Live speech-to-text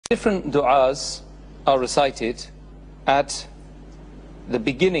Different du'as are recited at the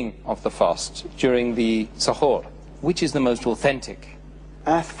beginning of the fast, during the Suhoor. Which is the most authentic?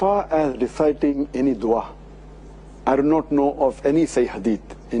 As far as reciting any dua, I do not know of any Sahih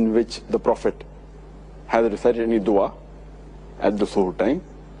hadith in which the Prophet has recited any dua at the Suhoor time,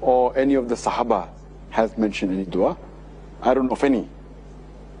 or any of the Sahaba has mentioned any dua. I don't know of any.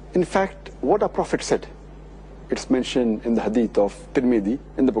 In fact, what our Prophet said, it's mentioned in the hadith of Tirmidhi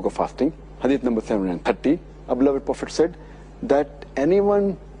in the book of fasting, hadith number 730. Our beloved Prophet said that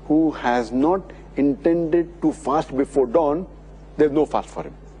anyone who has not intended to fast before dawn, there's no fast for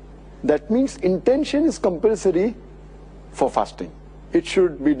him. That means intention is compulsory for fasting. It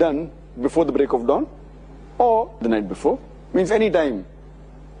should be done before the break of dawn or the night before. Means any time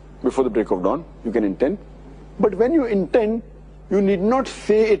before the break of dawn you can intend. But when you intend, you need not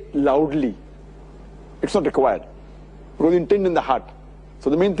say it loudly. It's not required, because you intend in the heart. So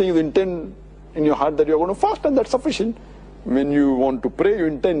the main thing is intend in your heart that you're going to fast, and that's sufficient. When you want to pray, you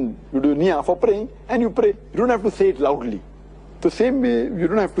intend, you do niyah for praying, and you pray. You don't have to say it loudly. The same way, you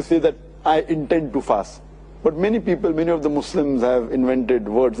don't have to say that I intend to fast. But many people, many of the Muslims have invented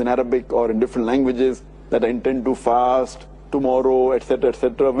words in Arabic or in different languages that I intend to fast tomorrow,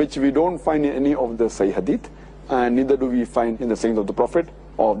 etc., which we don't find in any of the Sahih hadith, and neither do we find in the sayings of the Prophet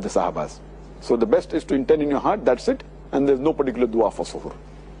or of the Sahabas. So the best is to intend in your heart, that's it, and there's no particular dua for Suhoor.